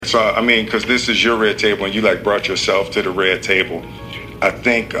So, I mean, because this is your red table and you like brought yourself to the red table, I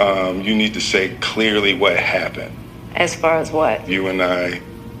think you need to say clearly what happened. As far as what? You and I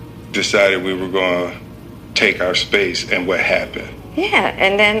decided we were going to take our space, and what happened. Yeah,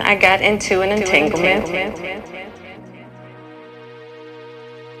 and then I got into an entanglement.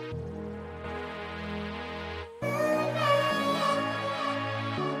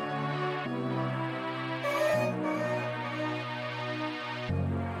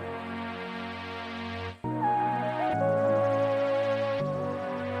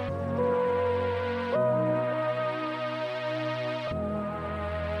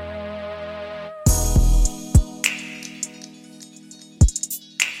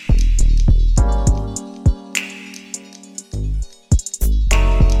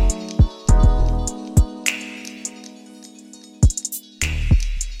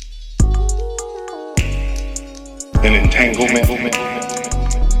 An entanglement.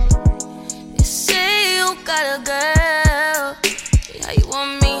 You say you got a girl. How you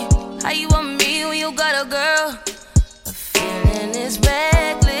want me? How you want me when you got a girl? The feeling is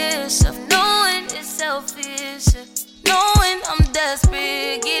reckless of knowing it's selfish, knowing I'm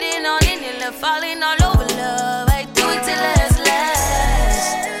desperate, getting on in it, love, falling all over love. I do it till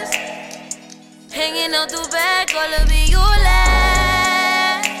last. Hanging out the back, all of it you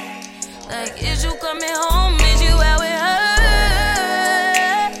laugh. Like, is you coming home? Is you out with her?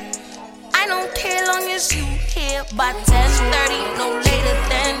 I don't care long as you here by 10:30, no later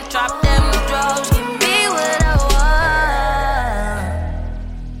than drop them drugs, give me what I want.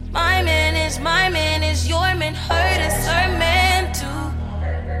 My man is your man, her is her man too.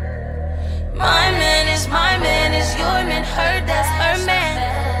 My man is your man, her that's her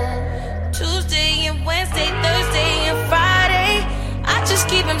man. Tuesday and Wednesday, Thursday and Friday, I just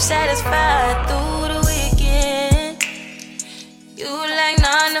keep him satisfied through the weekend. You like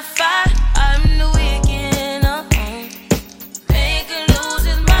 9 to 5, I'm the weekend. Make him lose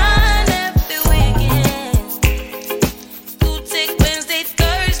his mind every weekend. You take Wednesday,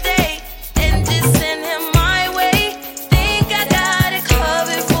 Thursday, and just send him my way. Think I got it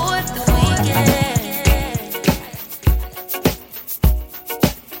covered for the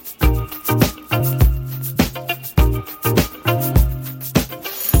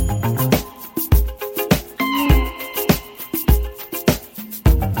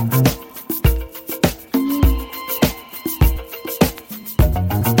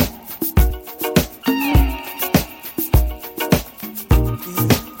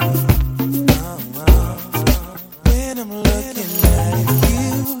When I'm looking at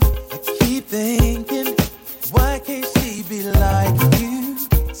you, I keep thinking, why can't she be like you?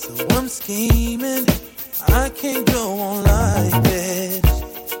 So I'm scheming, I can't go on like this,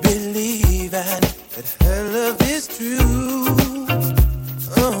 believing that her love is true.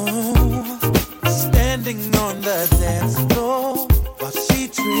 Oh, standing on the dance floor while she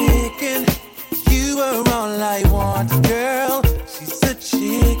tricking, you are all I want, girl. She's a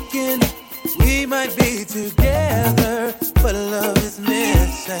chicken. We might be together, but love is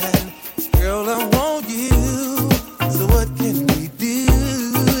missing. Girl, I want you, so what can we do?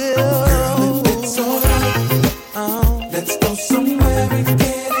 Girl, if it's alright, let's go somewhere and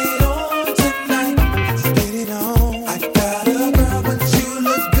get it on tonight. Let's get it on. I got a girl, but you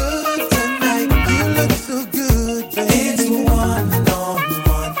look good tonight. You look so good, baby. It's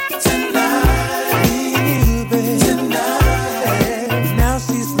one-on-one tonight. You, baby, tonight. Now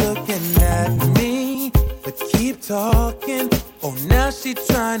she's looking at me, but keep talking. Oh, now she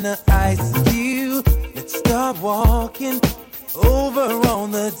tryna ice you. Let's start walking over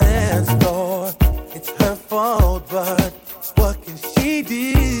on the dance floor. It's her fault, but what can she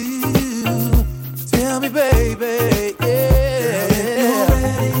do? Tell me, baby, yeah.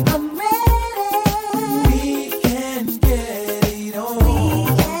 I'm ready. We can get it on.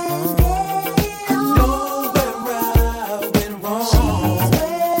 I know where I've been wrong.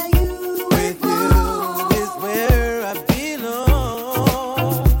 With you is where I belong.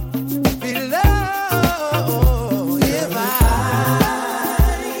 If I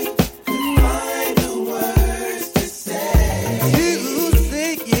could find the words to say, you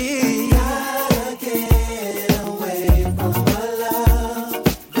say yeah, gotta get away.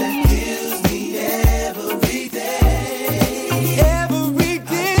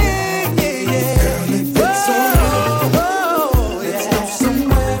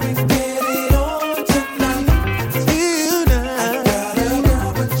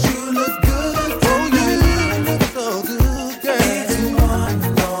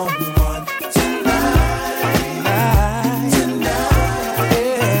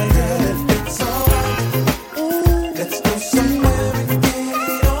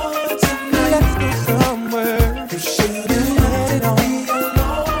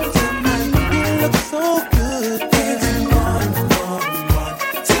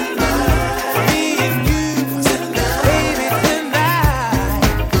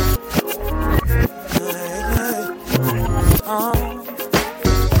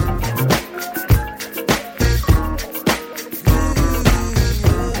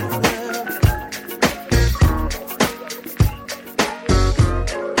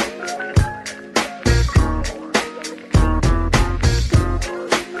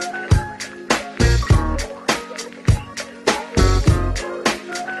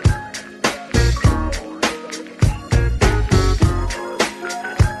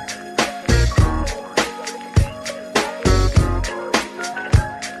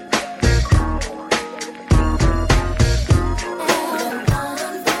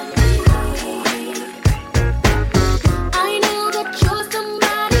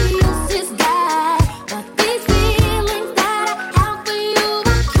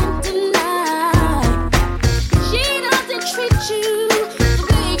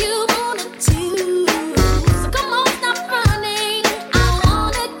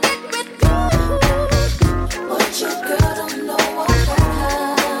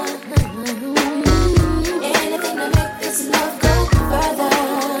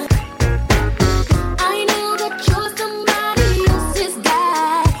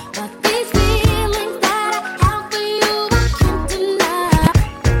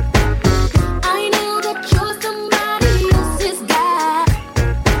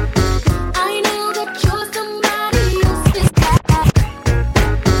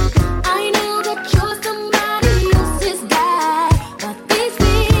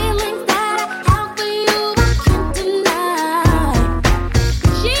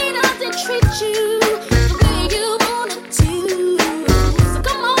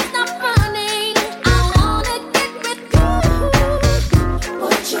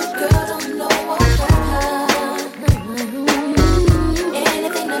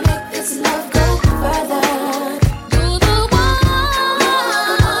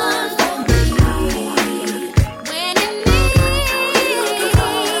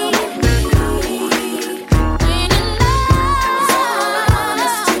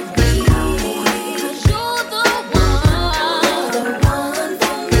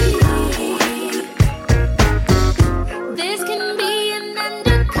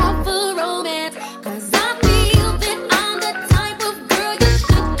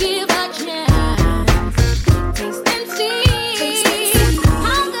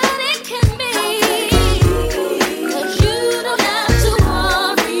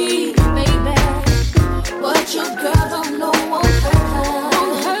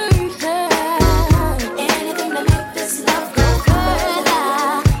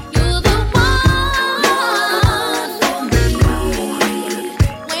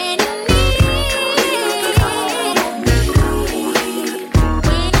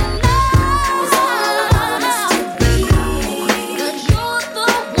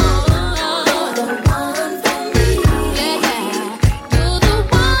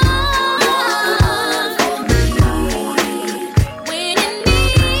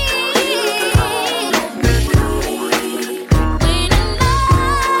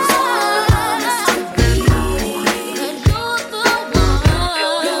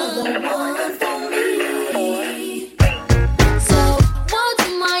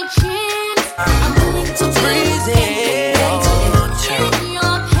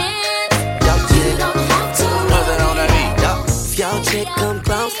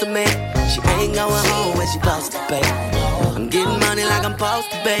 to me. She ain't going home when she supposed to be. I'm getting money like I'm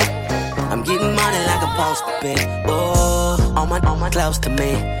supposed to be. I'm getting money like I'm supposed to be. Oh, all my close to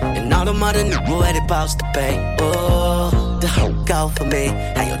me. And all the mother niggas where they supposed to be. Oh, the hoe go for me.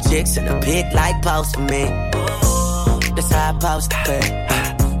 Now your chicks in the pit like post for me. Oh, that's how I supposed to be.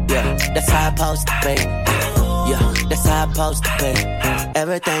 Yeah, that's how I supposed to be. Yeah, that's how I supposed to be.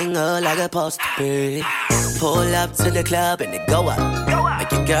 Everything look like it's supposed to be. Pull up to the club and it go up.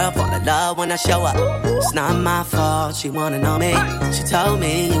 Make your girl fall in love when I show up. It's not my fault, she wanna know me. She told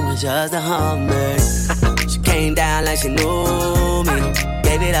me you was just a hummer. She came down like she knew me.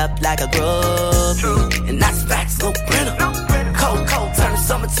 Gave it up like a groupie. And that's facts, no printer. Cold, turn the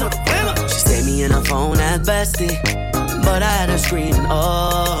summer to the winter. She saved me in her phone at bestie, but I had her screaming,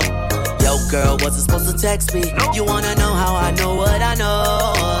 oh. Yo, girl, wasn't supposed to text me. You wanna know how I know what I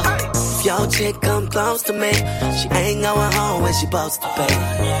know? If your chick come close to me, she ain't going home when she supposed to be.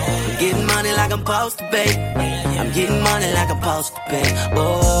 I'm getting money like I'm supposed to be. I'm getting money like I'm supposed to be.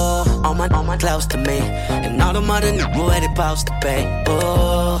 Oh, all my close to me. And all the mother niggas where they supposed to be.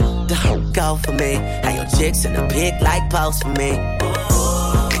 Oh, the hoe go for me. Now your chicks in the pig like post for me.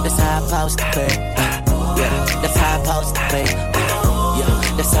 Oh, that's how I supposed to be. Yeah, that's how I supposed to be.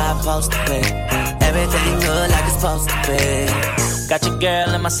 Yeah, that's how I supposed to be. Everything good like it's supposed to be. Got your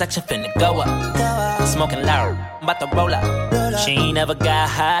girl in my section finna go up. Smoking loud, I'm about to roll up. She ain't never got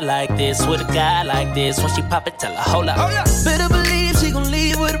high like this with a guy like this. When she pop it, tell her hold up. Better believe she gon'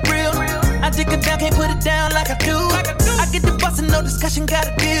 leave with a real. I take her down, can't put it down like I do. I get the boss and no discussion,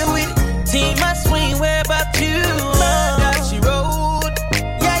 gotta deal with it. Team must swing, where about you? Murder, she rode.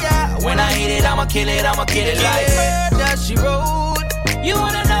 Yeah. When I hit it, I'ma kill it like murder, she rode. You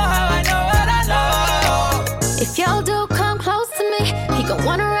wanna know how I know what I know? If y'all do come close to me, he gon'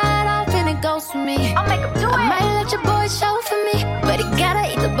 wanna ride off and it goes for me. I'll make him do it. I might let your boy show for me, but he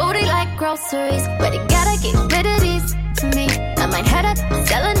gotta eat the booty like groceries. But he gotta get rid of these to me. I might head up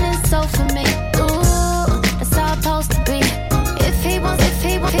selling his soul for me. Ooh, that's how it's supposed to be. If he wants.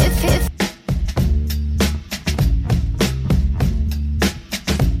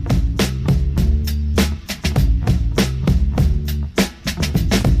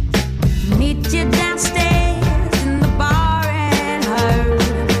 Meet you downstairs in the bar and her.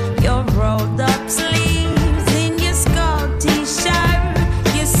 Your rolled up sleeves in your skull t-shirt.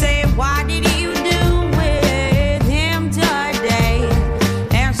 You say, what did you do with him?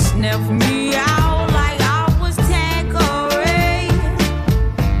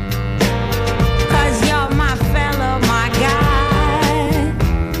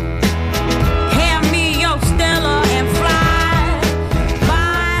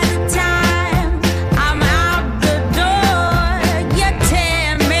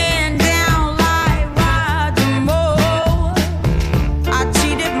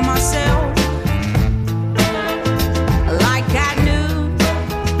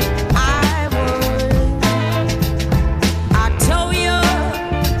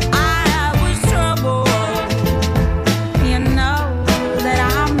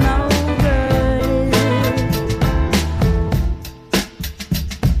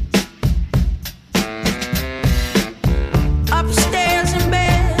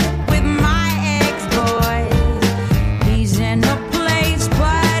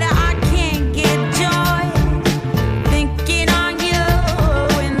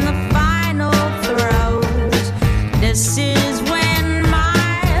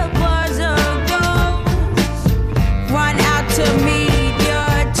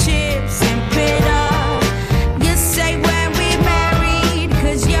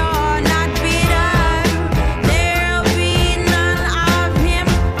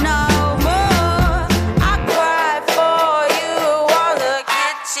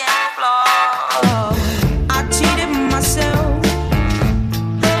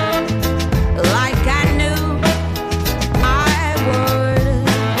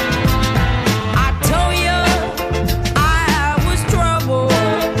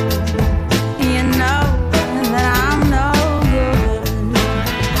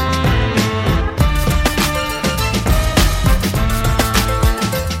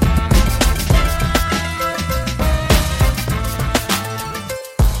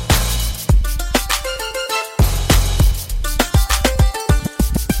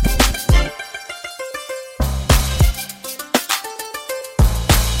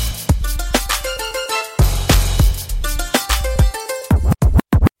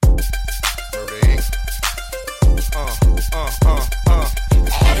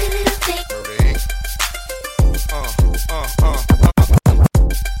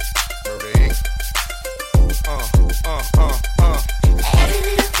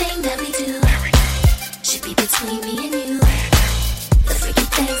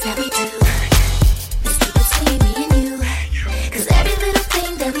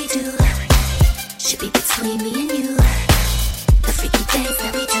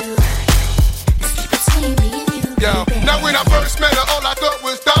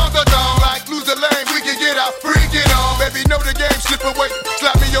 wait,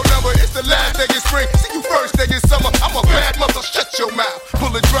 slap me your number. It's the last day in spring. See you first day in summer. I'm a bad mother, shut your mouth.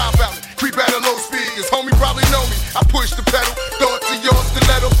 Pull a drop out, creep at a low speed. Cause homie probably know me. I push the pedal, throw it to your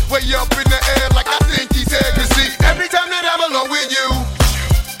stiletto. Way up in the air like I think he's dead. Cause see, every time that I'm alone with you,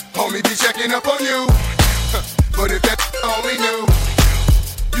 homie be checking up on you. But if that only knew,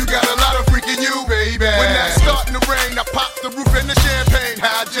 you got a lot of freaking you, baby. When that's starting to rain, I pop the roof and the champagne.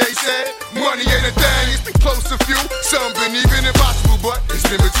 How Jay said, money ain't a thing. It's been close to few, some been even impossible, but it's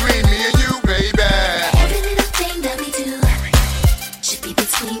been between me and you, baby. Every little thing that we do should be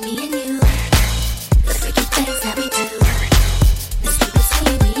between me and you. The freaky things that we do is be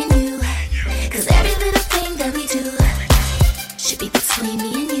between me and you. Cause every little thing that we do should be between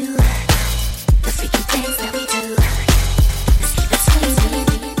me and you. The freaky things that we do is be between me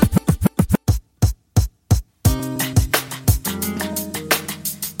and you.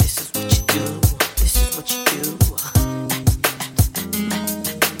 This is what you do. This is what you do.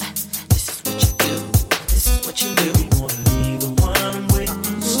 This is what you do. This is what you do. You wanna be the one I'm with.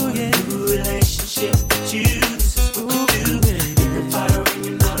 So yeah, new relationship with you. This is what you do. In the fire and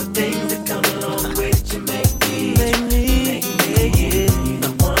you know the things that come along with you make me. Yeah. The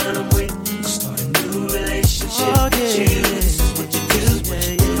one I'm with. Start a new relationship with you. This is what you do.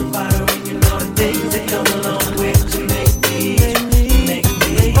 In the fire and you know the things that come along with you make me.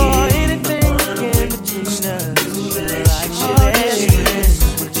 Or anything in between us. New relationship with you. This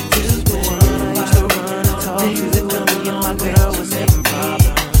is what you do. The one I used to run and talk to. Me and my girl was having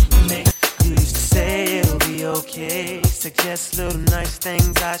problems. You used to say it'll be okay. Suggest little nice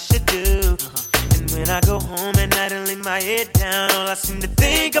things I should do. And when I go home at night and lay my head down, all I seem to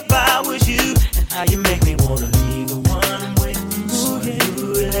think about was you and how you make me wanna leave the one I'm with. Start a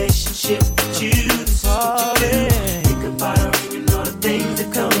new relationship with you. This is what you do. Think about her and you know the things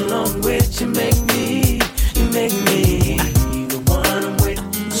that come along with you make me. You make me leave the one I'm with.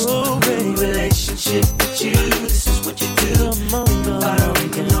 Start a new relationship with you. This is what you do. Think about her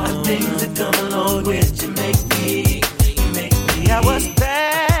and you know the things that come along with you make me. You make me. I was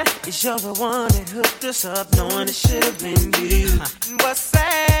bad. Cause you're the one that hooked us up, knowing it should have been you. And what's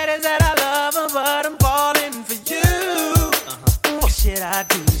sad is that I love her, but I'm falling for you. What should I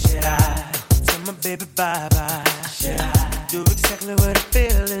do? Should I tell my baby bye-bye? Should I do exactly what I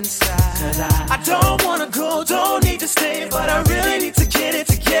feel inside? I don't wanna go, don't need to stay, but I really need to get it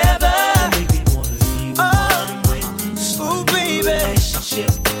together. Make me wanna leave the one I'm with. Ooh, baby,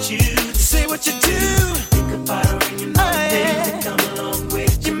 relationship with you. Say what you do. Think about her and you know the things that come along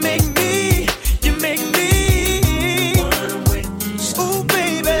with. You make me. One I'm with. Ooh,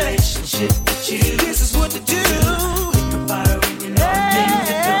 baby, relationship with you. This is what to do. Think about her and you know the things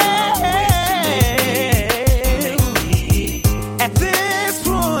that come along with. You make me. At this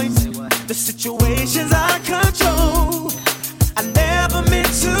point, the situation's out of control. I never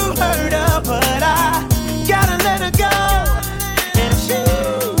meant to hurt her, but I gotta let her go. And she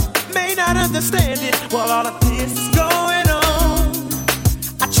may not understand it while all of this is going on.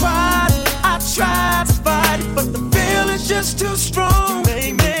 I tried to fight it, but the feeling's just too strong.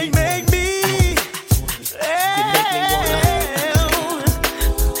 You make me.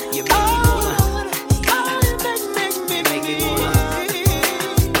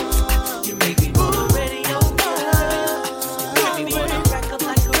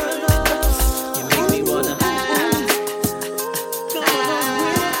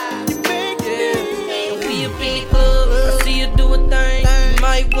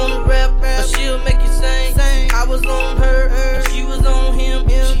 I was on her, and she was on him.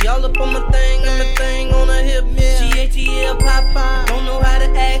 She all up on my thing, and my thing on her hip. She ATL Popeye, don't know how to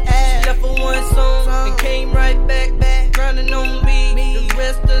act. She left for one song, and came right back, grinding on me. The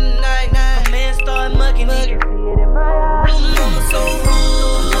rest of the night, my man started mugging me. Little mama so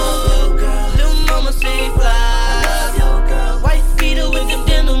rude, little mama say fly. White feeder with the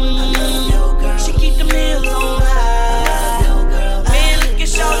denim, she keep them nails on high. Man, look at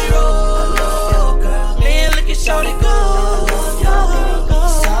shawty roll. Shawty go.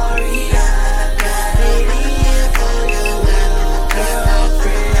 Sorry, I got it in for you.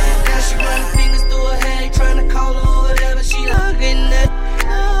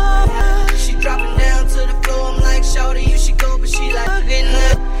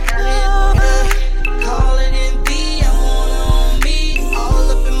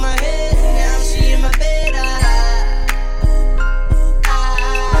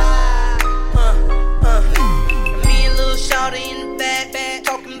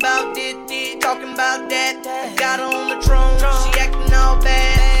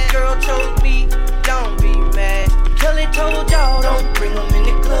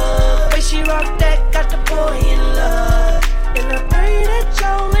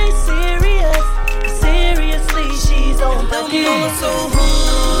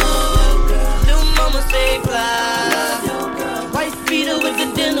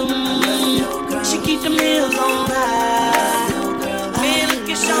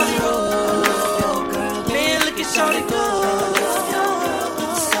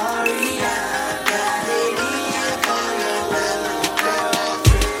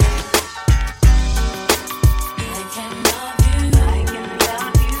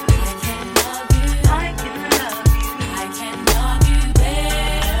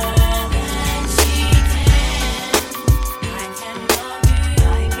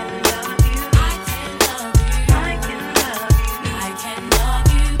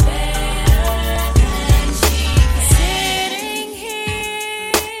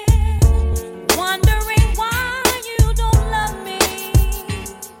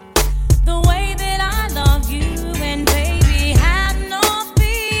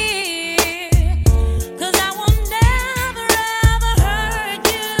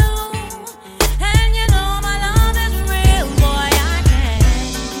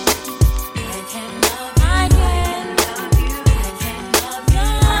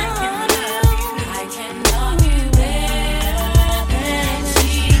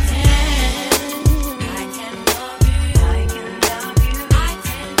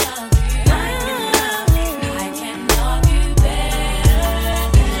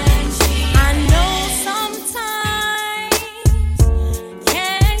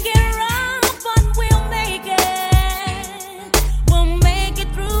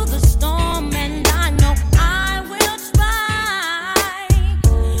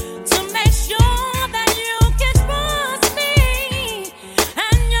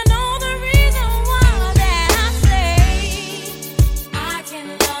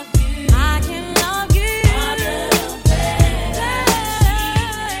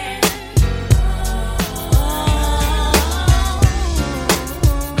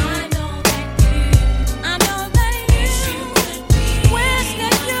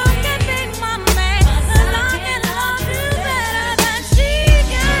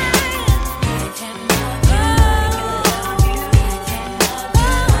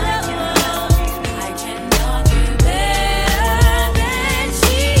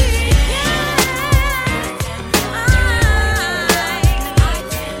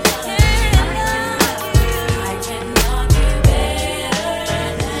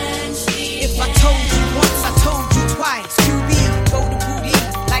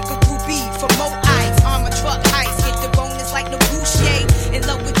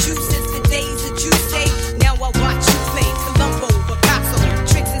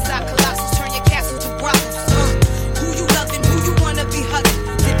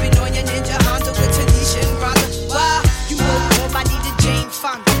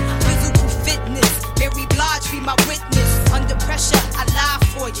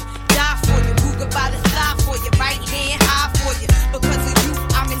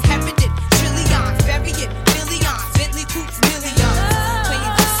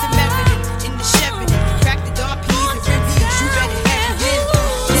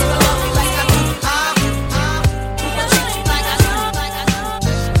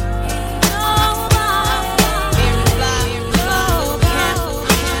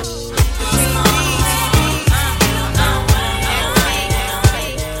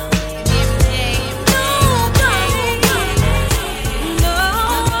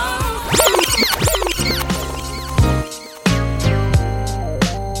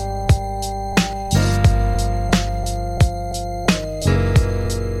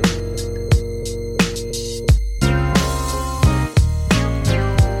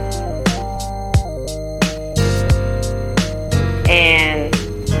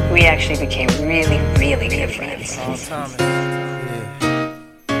 actually became really, really good friends. Thomas. Yeah.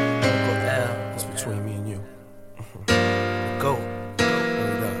 Uncle L. That's between me and you. Go.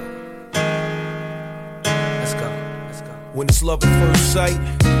 Hold up. Let's go. Let's go. When it's love at first sight,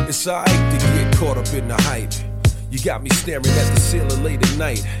 it's alright to get caught up in the hype. You got me staring at the ceiling late at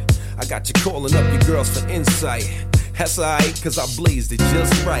night. I got you calling up your girls for insight. That's alright, cause I blazed it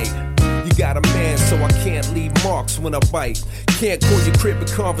just right. You got a man, so I can't leave marks when I bite. Can't call your crib and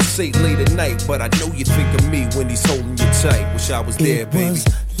conversate late at night, but I know you think of me when he's holding you tight. Wish I was there, baby. It was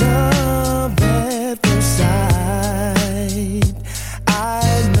love at first sight.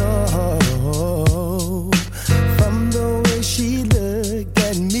 I know from the way she looked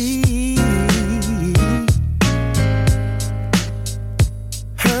at me.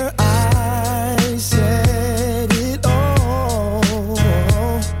 Her eyes said it all.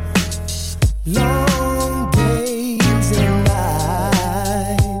 Long days and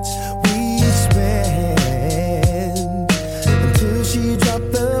nights we spent until she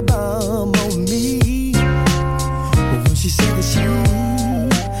dropped the bomb on me. When she said that she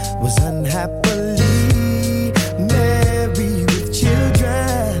was unhappily married with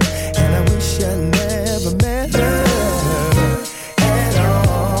children, and I wish I never met her at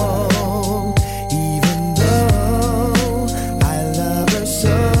all. Even though I love her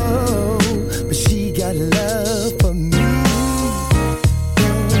so, but she got love for me.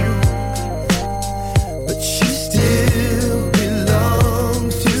 But she still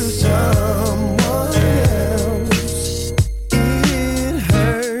belongs to someone else. It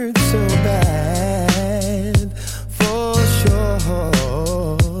hurts so bad, for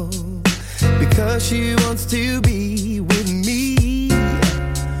sure, because she wants to be with me.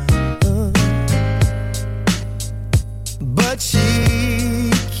 But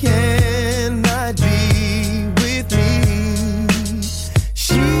she cannot be with me.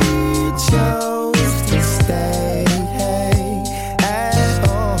 She chose to stay at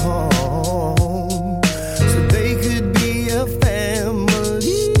home so they could be a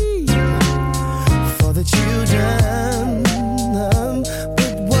family for the children.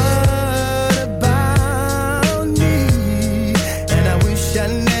 But what about me? And I wish I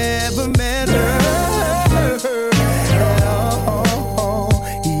never met her at all.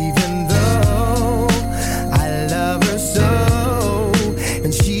 Even though I love her so,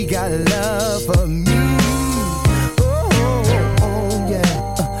 and she got love for me. Oh, yeah.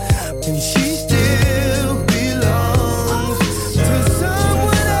 And she still belongs to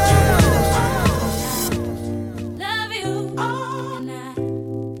someone else. Love you, and I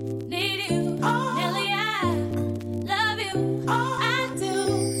need you. Nelly, I love you. I do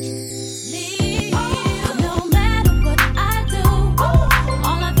need you. No matter what I do,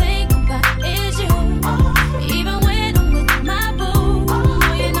 all I think about is you. Even when I'm with my boo,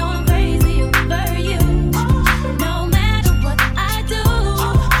 oh, you know I'm crazy over you. No matter what I do,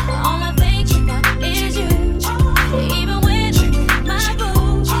 all I think about is you. Even when I'm with my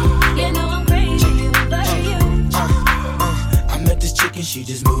boo, you know I'm crazy over you. I met this chick and she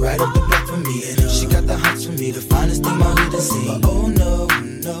just moved right up the block for me. And she got the hots for me, the finest thing my hood has seen. But oh no,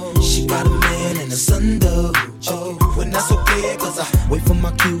 no, she got a man and a son though. Oh, when that's okay, cause I wait for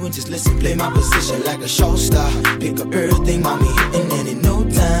my cue and just listen, play my position like a show star. Pick up everything, mommy hitting, and in no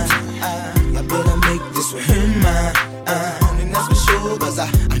time I better make this with her mine. And that's for sure, cause I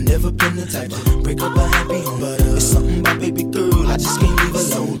never been the type to break up a happy home. But it's something about baby girl, I just can't leave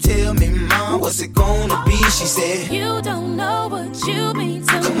alone. Tell me, mom, what's it gonna be? She said, You don't know what you mean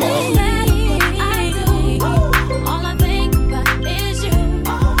to Come me. on. No matter what I do, all I think about is you.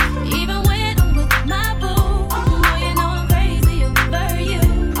 Even when I'm with my boo, oh, you know I'm crazy over you.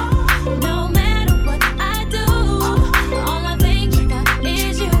 No matter what I do, all I think about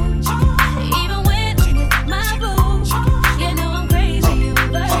is you. Even when I'm with my boo, you know I'm crazy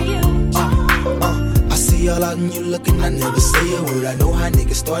over you. I see all out and you looking, I never say a word. I know how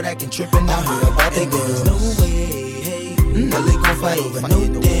niggas start acting trippin'. I heard about they girls. No way, hey, no they gon' fight over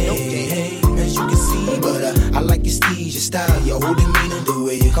no day, hey, as you can see. But I like your steez, your style, your whole demeanor, the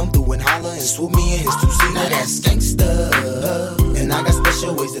way you come through and holler and swoop me in his two-seater. Now that's gangsta, and I got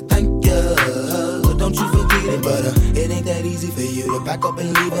special ways to thank ya. Don't you forget it, but it ain't that easy for you to back up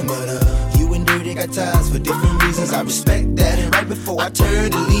and leave him. But you and Dirty got ties for different reasons. I respect that. And right before I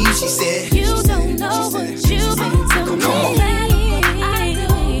turned to leave, she said, You don't know what you've been to me. Come on. No matter what I do,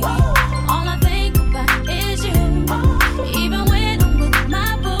 all I think about is you. Even when I'm with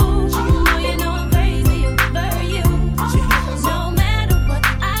my boo, oh, you know I'm crazy over you. No matter what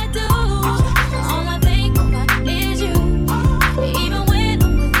I do, all I think about is you. Even when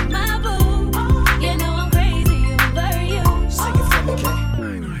I'm with my boo, you know I'm crazy over you. Sing it for me,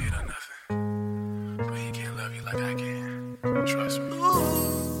 Kay.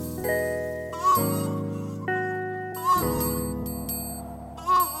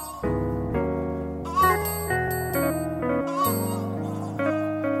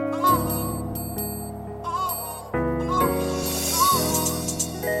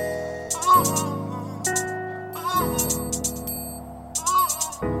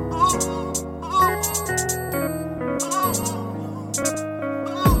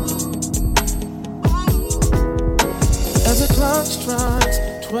 As the clock strikes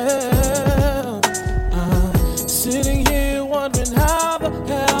 12, I'm sitting here wondering how the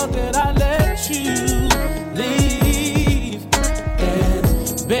hell did I let you leave?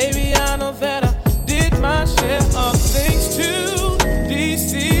 And baby, I know that I did my share of things to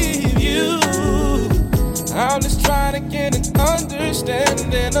deceive you. I'm just trying to get an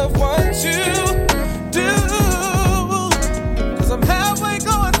understanding of what you do. 'Cause I'm halfway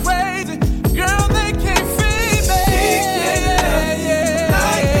going crazy, girl, they can't feed me.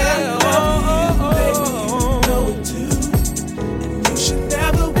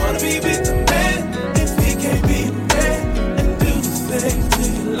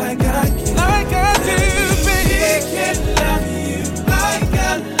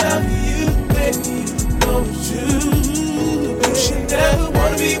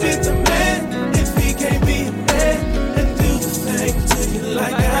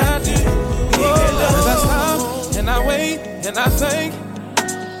 And I think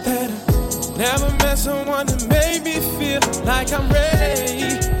that I never met someone that made me feel like I'm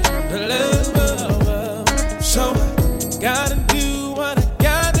ready to love. So I gotta do what I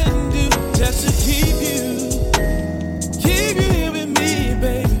gotta do just to keep you here with me,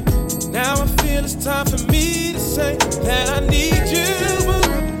 baby. Now I feel it's time for me to say that I need you,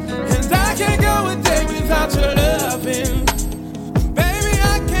 and I can't go a day without your loving.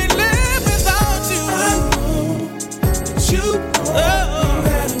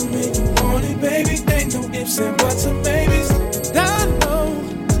 And what's a baby's, and I know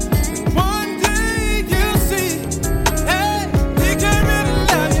that one day you'll see, hey, he can't really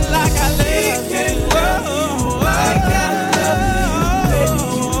love you like I love you. Like I love you, baby,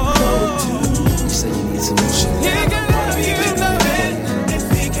 you know it too. You say you need some more shit. He can love you, love it. If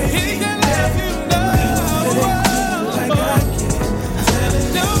he can love you, love like I can.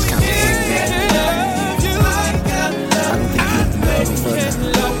 No, he can't love you like I love you. I know he can't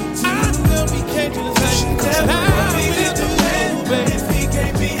love you. I know he can't do the same.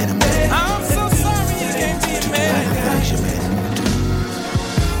 I'm so sorry you can't be a man.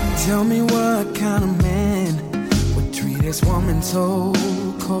 Tell me what kind of man would treat this woman so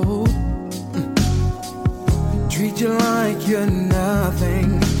cold, treat you like you're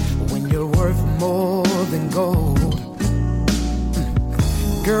nothing when you're worth more than gold.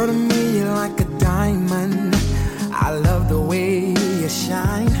 Girl, to me you're like a diamond. I love the way you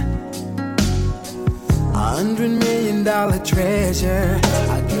shine. $100 million treasure,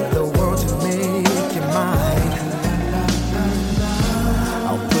 I'd give the world to make you mine.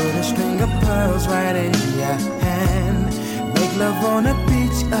 I'll put a string of pearls right in your hand, make love on a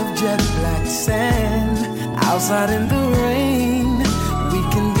beach of jet black sand. Outside in the rain, we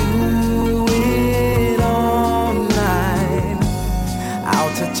can do it all night.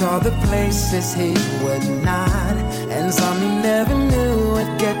 I'll touch all the places he would not, and some he never knew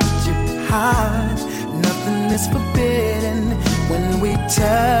would get you hot. Nothing is forbidden when we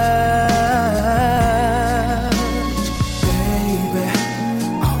touch. Baby,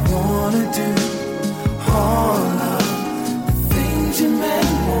 I wanna do all of the things your man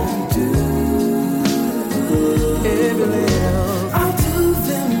won't do. Every little, I'll do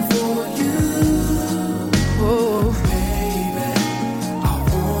them for you. Oh, baby, I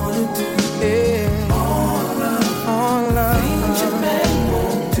wanna do all of the things your man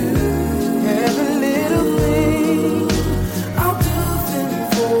won't do. Every little thing, I'll do them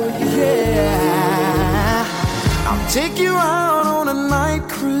for you. Yeah, I'll take you out on a night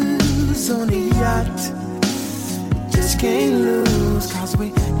cruise on a yacht. Just can't lose, 'cause we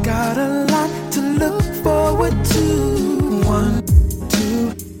got a lot to look forward to. 1,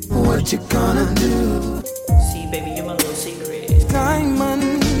 2, what you gonna do? See, baby, you're my little secret.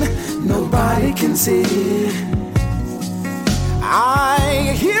 Diamond, nobody can see.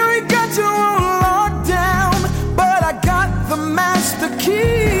 I hear it got you on lockdown, but I got the master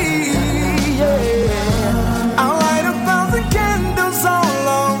key. Yeah, I'll light 1,000 candles all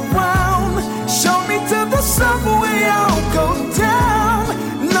around. Show me to the subway, I'll go down.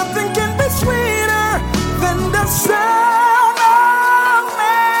 Nothing can be sweeter than the sound of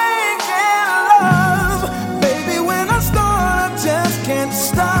making love. Baby, when I start, I just can't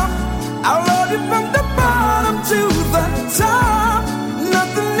stop. I'll love you from the bottom to the top.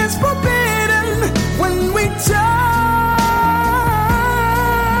 Nothing is forbidden when we touch,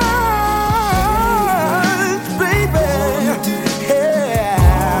 baby. Yeah,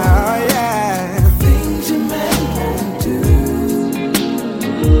 yeah. Things your man won't do.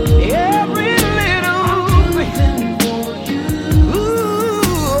 Every little thing for you.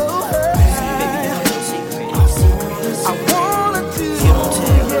 Ooh, I wanna do.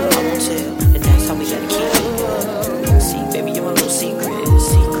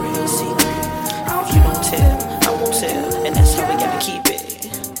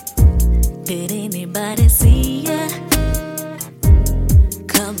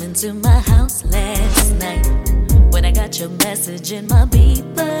 Coming to my house last night when I got your message in my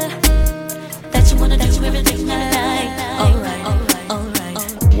beeper that you wanna do everything I like.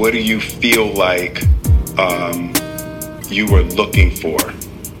 Alright. What do you feel like you were looking for?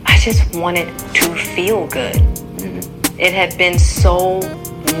 I just wanted to feel good. It had been so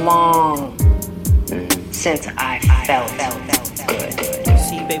long since I felt good.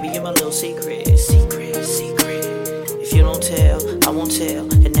 See, baby, you're my little secret. If you don't tell, I won't tell,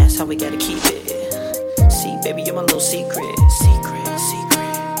 and that's how we gotta keep it. See, baby, you're my little secret.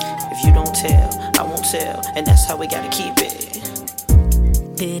 If you don't tell, I won't tell, and that's how we gotta keep it.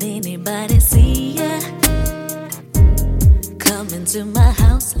 Did anybody see ya coming to my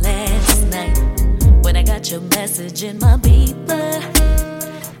house last night when I got your message in my beeper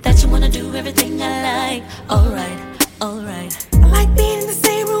that you wanna do everything I like? Alright. I like being in the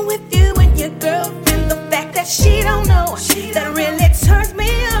same room with you and your girlfriend. The fact that she don't know that really turns me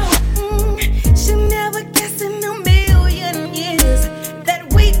on. She'll never guess in a million years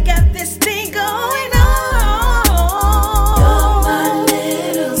that we got this thing going on. You're my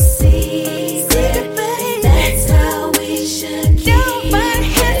little secret, baby. That's how we should keep Nobody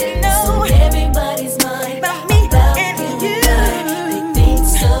has to know. So everybody's mind about me about and you. They think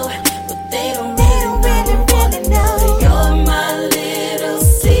so, but they don't really know. You're my little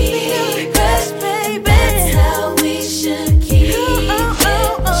secret, baby. That's how we should keep it.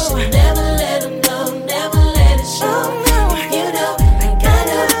 Should never let them know, never let it show. You know, I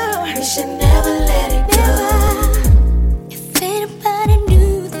gotta, we should never let it go. If anybody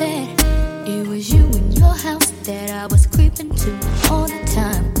knew that it was you in your house that I was creeping to all the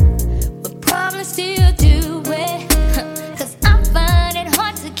time, but probably still do it, 'cause I find it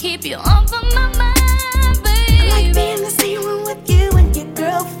hard to keep you off of my mind, baby. I like being in the same room with you and your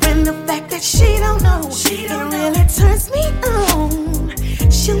girlfriend. The fact that she don't know, it really turns me on.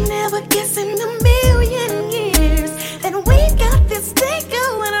 She'll never guess in a million years that we got this thing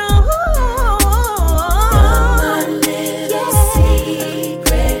going on. My little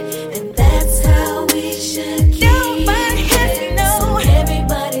secret, and that's how we should keep Nobody has to know. So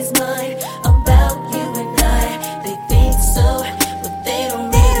everybody's mind about you and I. They think so, but they don't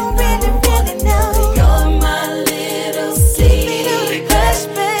really know. You're my little secret,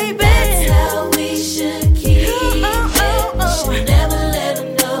 baby. That's how we should keep it. Should never let them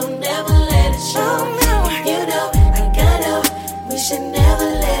know, never let it show. You know, I gotta, we should never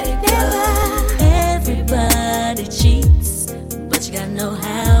let it go. Everybody cheats, but you gotta know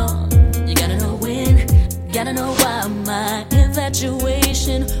how. You gotta know when, you gotta know why. My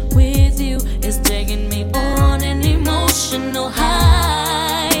infatuation with you is taking me on an emotional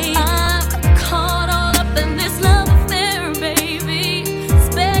high. I'm caught all up in this love affair, baby.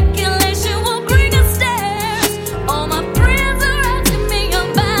 Speculation will bring us stairs. All my friends are asking me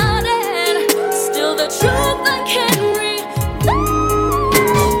about it. Still the truth I can't read.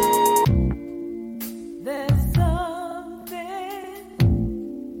 There's something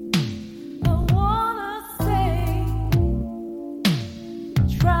I wanna say.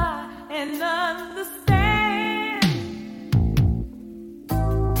 Try and understand.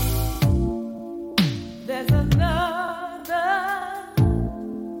 There's another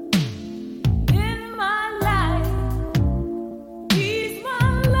in my life. He's my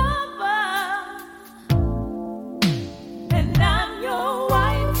lover, and I'm your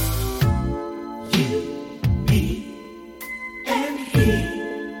wife. You, me, and he.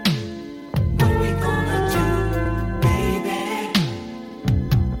 What we gonna do, baby?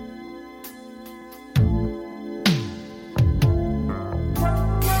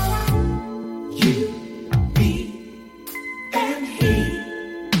 You, me, and he.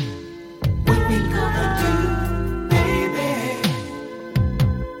 What we gonna do, baby?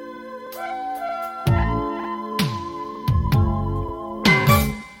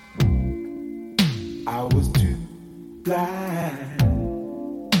 I was too blind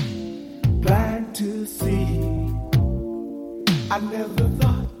to see. I never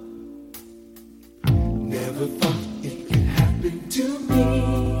thought it could happen to me.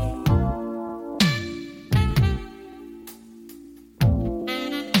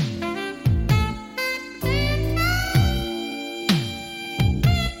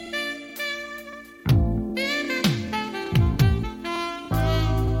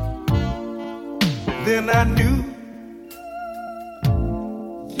 Then I knew,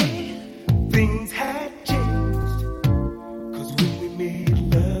 yeah, things had changed. 'Cause when we made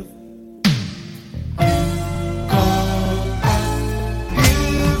love, you called out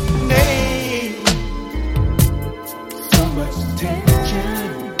his name. So much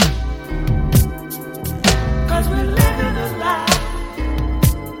tension. 'Cause we're living a life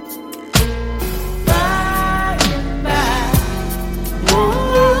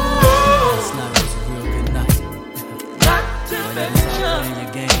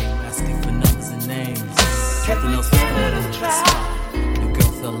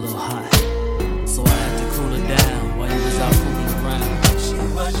felt a little hot. So I had to cool her down while you was out fooling around. She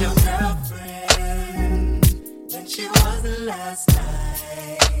was your girlfriend, then she was the last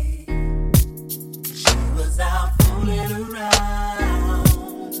night. She was out fooling around,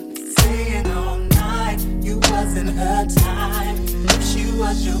 saying all night you wasn't her time. If she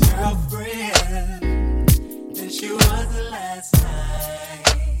was your girlfriend, then she was the last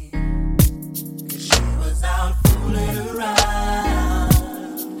night. 'Cause she was out fooling around,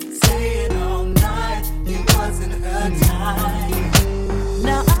 saying all night it wasn't her time.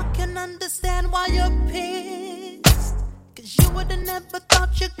 Now I can understand why you're pissed, 'cause you would've never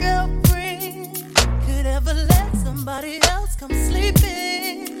thought your girlfriend could ever let somebody else come sleep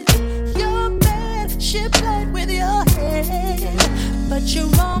in your bed. She played with your head, but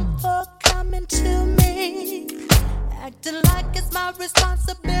you're wrong for coming to me, acting like it's my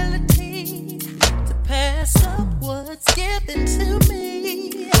responsibility to pass up what's given to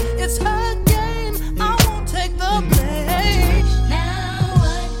me. It's her game, I won't take the blame. Now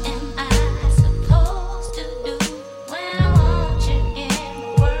what am I supposed to do when I want you in the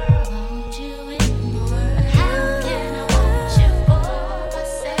world? Want you in the world? How can I want you for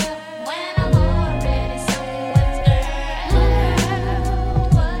myself when I'm already someone's girl?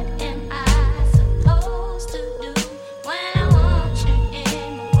 What am I supposed to do when I want you in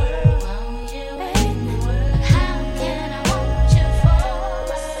the world? Want you in the world? How can I want you for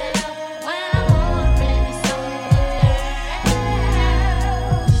myself when I'm already someone's girl?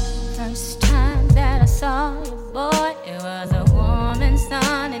 First time that I saw you, boy, it was a warm and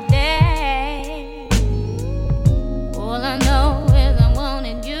sunny day. All I know is I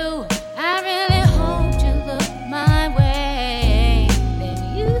wanted you. I really hoped you looked my way. Then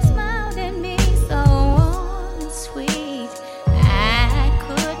you smiled at me so warm and sweet, I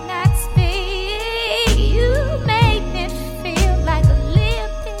could not speak. You made me feel like a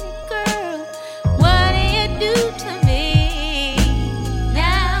little bitty girl. What did you do to me?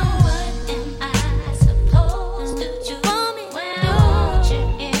 Now what am I supposed to do when I want you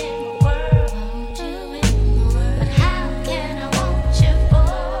in the world? Want you in the world? How can I want you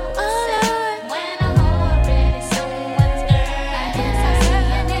for myself when I'm already someone's girl? I guess I'll see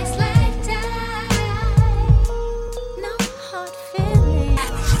you next lifetime. No hard feelings.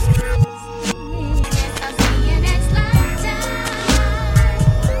 Guess I'll see you next lifetime.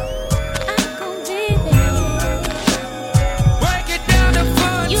 I'm gonna be there. Break it down to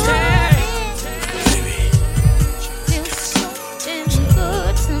fun You time. feel something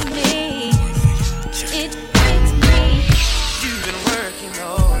good to me. It makes me. You've been working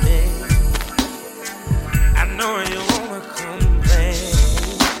all day. I know you wanna come back.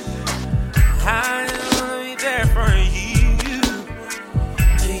 I wanna be there for you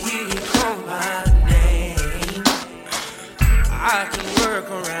to hear you call my name. I can work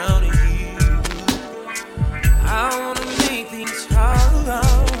around you. I wanna make things hard.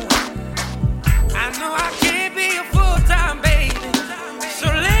 I know I can't be a full-time baby, so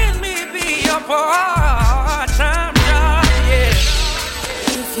let me be your part-time job, yeah.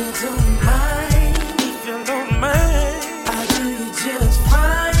 If you don't mind, I'll do you just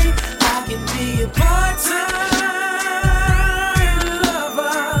fine. I can be a part-time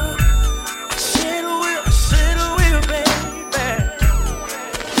lover. Shit will, baby.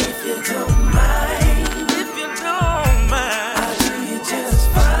 If you don't mind, I'll do you just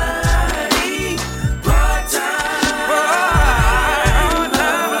fine. Part-time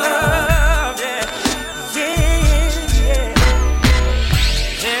love, yeah.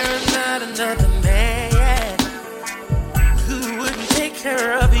 There is not another man who wouldn't take care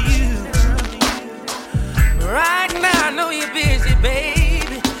of you. Right now, I know you're busy,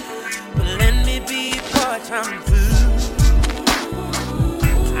 baby, but let me be part-time fool.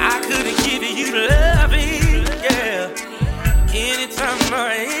 I couldn't give you loving, yeah, anytime or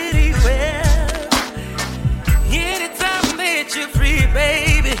anywhere. Anytime that you're free,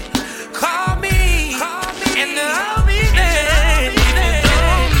 baby, call me, and I'll be there. If you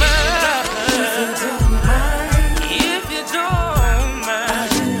don't mind,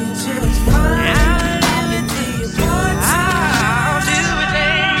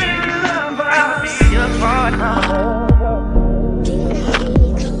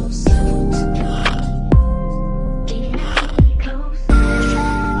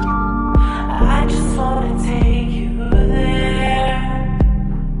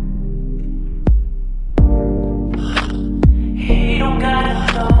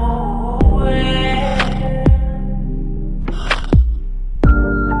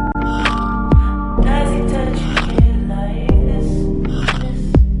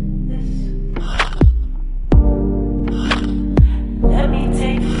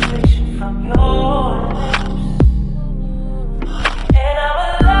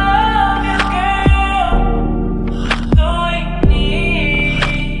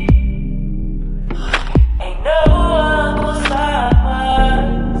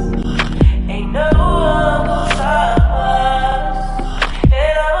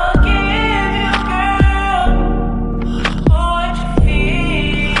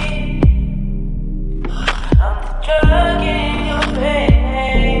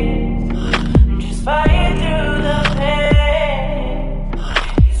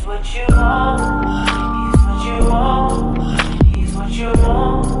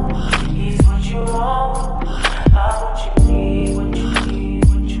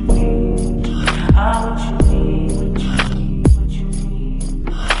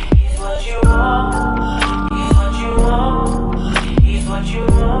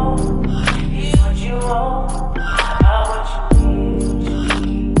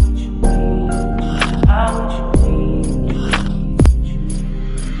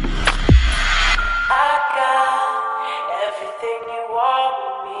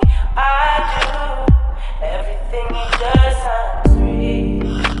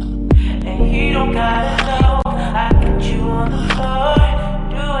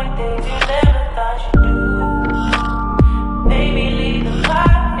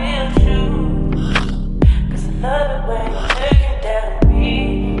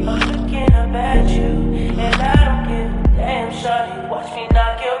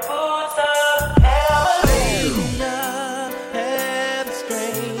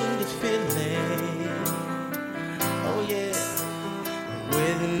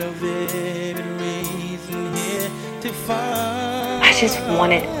 no vivid reason here to find. I just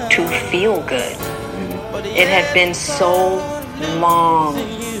wanted to feel good. It had been so long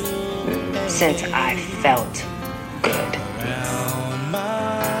since I felt good.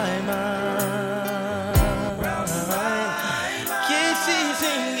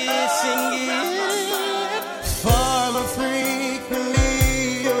 Farmer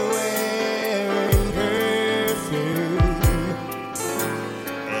frequently you're wearing perfume,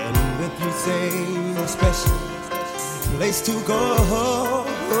 and with you say no special place to go.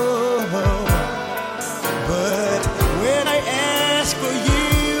 But when I ask for you,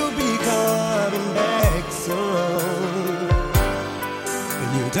 you'll be coming back soon.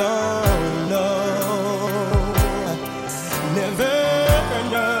 You don't know, never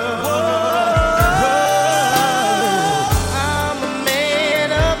know. I'm a man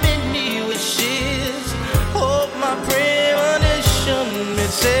of many wishes. Hope my premonition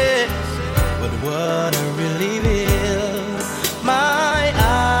misses. But what I really feel, my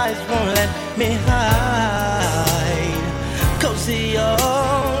eyes won't let me hide. 'Cause the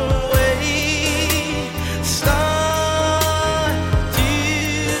always start to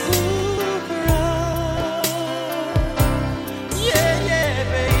cry. Yeah, yeah,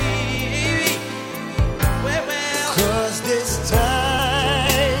 baby. Well, 'Cause this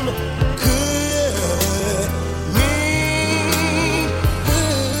time could mean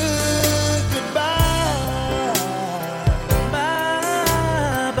goodbye.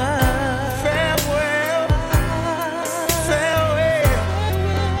 bye bye. Farewell, farewell.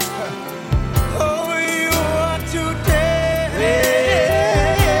 Oh, you are today.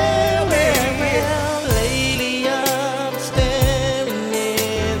 Well, lately I'm staring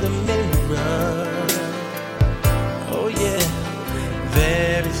in the mirror. Oh yeah,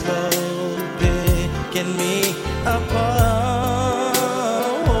 very slowly picking me apart.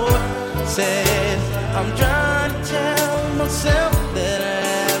 Says I'm trying to tell myself that I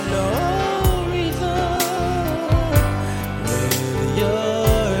have no reason with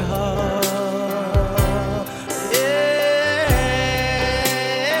your heart. Yeah.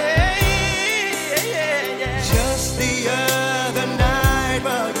 Just the other night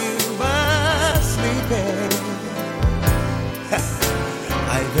while you were sleeping,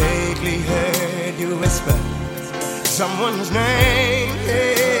 I vaguely heard you whisper someone's name.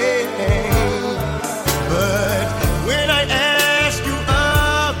 But when I ask you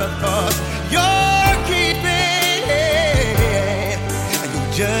of the thoughts you're keeping, you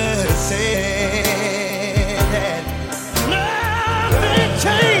just said that nothing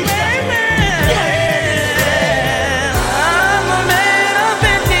changed. I'm a man of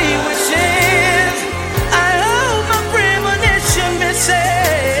many wishes. I hope my premonition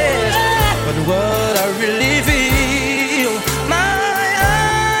misses. But what I really feel, my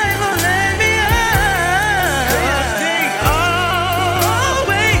eyes won't let me hide.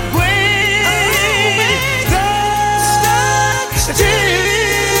 Always start to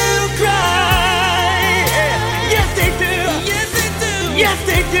cry. Yes, they do. Yes, they do. Yes,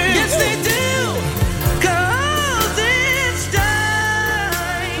 they do. Yes, they do.